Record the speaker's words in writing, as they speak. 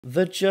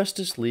The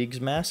Justice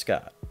League's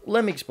mascot.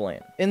 Let me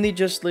explain. In the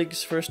Justice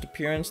League's first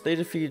appearance, they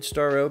defeated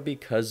Starro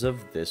because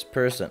of this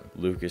person,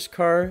 Lucas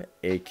Carr,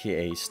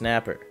 aka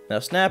Snapper. Now,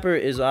 Snapper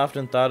is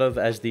often thought of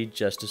as the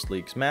Justice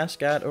League's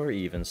mascot or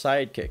even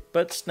sidekick,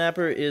 but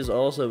Snapper is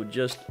also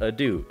just a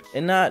dude.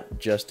 And not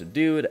just a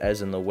dude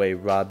as in the way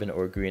Robin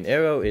or Green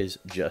Arrow is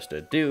just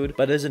a dude,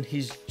 but as in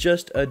he's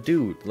just a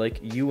dude like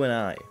you and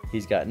I.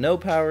 He's got no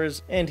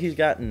powers and he's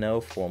got no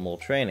formal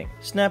training.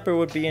 Snapper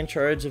would be in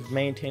charge of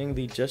maintaining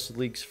the Justice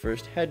League's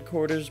first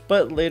headquarters,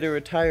 but later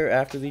retire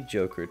after the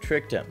Joker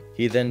tricked him.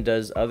 He then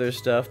does other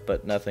stuff,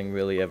 but nothing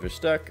really ever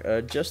stuck,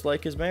 just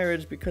like his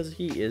marriage because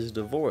he is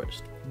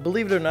divorced.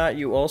 Believe it or not,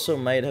 you also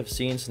might have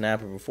seen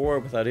Snapper before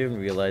without even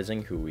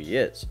realizing who he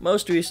is.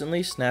 Most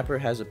recently, Snapper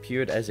has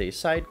appeared as a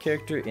side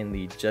character in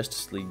the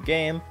Justice League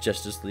game,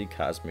 Justice League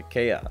Cosmic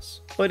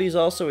Chaos. But he's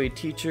also a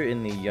teacher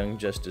in the Young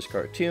Justice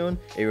cartoon,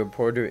 a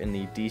reporter in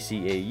the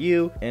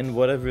DCAU, and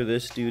whatever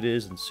this dude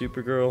is in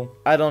Supergirl.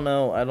 I don't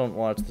know, I don't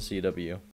watch the CW.